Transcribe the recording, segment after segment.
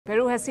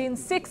Peru has seen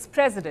 6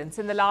 presidents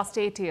in the last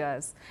 8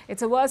 years.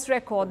 It's a worse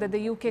record than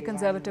the UK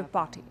Conservative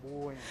Party.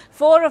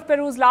 4 of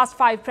Peru's last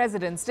 5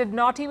 presidents did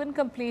not even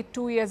complete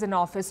 2 years in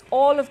office.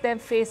 All of them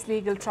face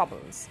legal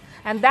troubles.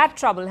 And that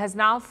trouble has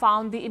now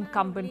found the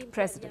incumbent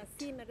president,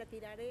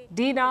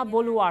 Dina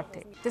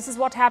Boluarte. This is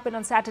what happened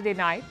on Saturday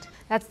night.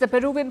 That's the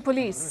Peruvian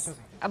police.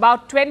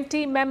 About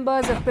 20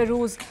 members of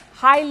Peru's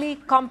highly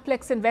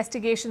complex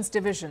investigations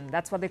division,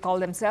 that's what they call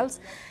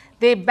themselves,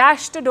 they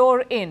bashed a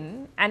door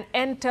in and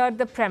entered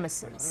the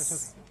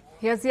premises.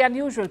 Here's the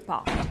unusual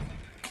part.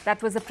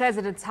 That was the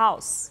president's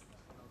house.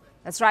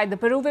 That's right, the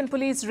Peruvian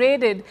police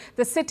raided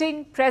the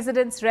sitting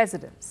president's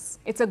residence.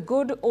 It's a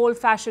good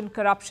old-fashioned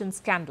corruption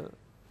scandal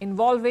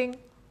involving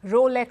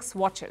Rolex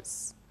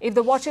watches. If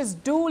the watches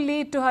do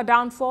lead to her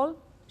downfall,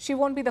 she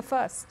won't be the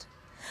first.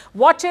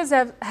 Watches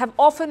have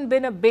often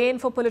been a bane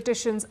for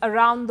politicians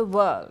around the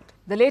world.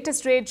 The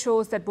latest raid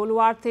shows that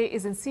Boluarte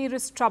is in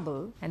serious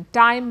trouble and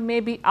time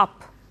may be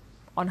up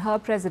on her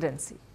presidency.